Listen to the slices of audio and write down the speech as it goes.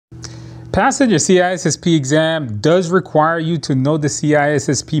Passing your CISSP exam does require you to know the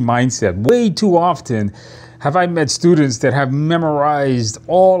CISSP mindset. Way too often have I met students that have memorized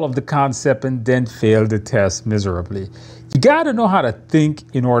all of the concept and then failed the test miserably. You got to know how to think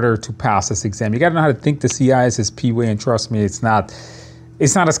in order to pass this exam. You got to know how to think the CISSP way, and trust me, it's not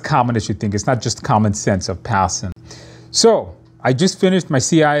as common as you think. It's not just common sense of passing. So I just finished my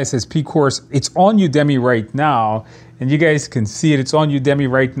CISSP course. It's on Udemy right now, and you guys can see it. It's on Udemy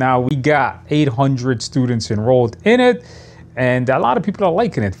right now. We got 800 students enrolled in it, and a lot of people are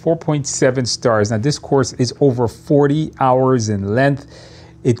liking it. 4.7 stars. Now, this course is over 40 hours in length.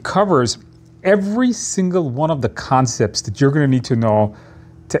 It covers every single one of the concepts that you're going to need to know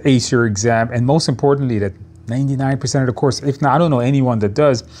to ace your exam, and most importantly, that 99% of the course, if not, I don't know anyone that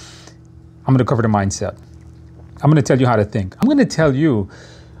does, I'm going to cover the mindset. I'm going to tell you how to think. I'm going to tell you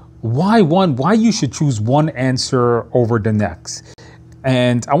why you should choose one answer over the next.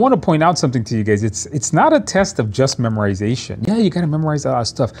 And I want to point out something to you guys. It's not a test of just memorization. Yeah, you got to memorize a lot of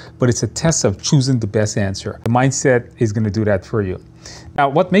stuff, but it's a test of choosing the best answer. The mindset is going to do that for you. Now,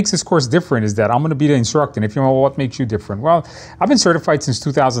 what makes this course different is that I'm going to be the instructor. And if you know what makes you different, well, I've been certified since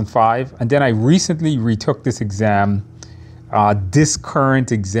 2005, and then I recently retook this exam, this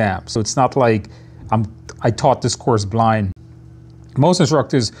current exam. So it's not like I taught this course blind. Most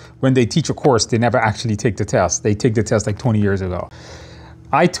instructors, when they teach a course, they never actually take the test. They take the test like 20 years ago.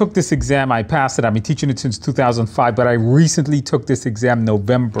 I took this exam, I passed it. I've been teaching it since 2005, but I recently took this exam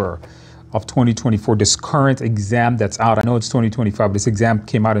November of 2024, this current exam that's out. I know it's 2025, but this exam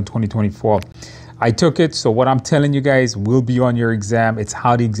came out in 2024. I took it, so what I'm telling you guys will be on your exam. It's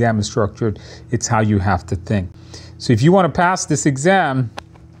how the exam is structured. It's how you have to think. So if you want to pass this exam,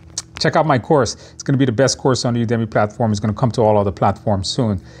 check out my course. It's going to be the best course on the Udemy platform. It's going to come to all other platforms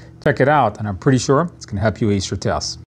soon. Check it out, and I'm pretty sure it's going to help you ace your test.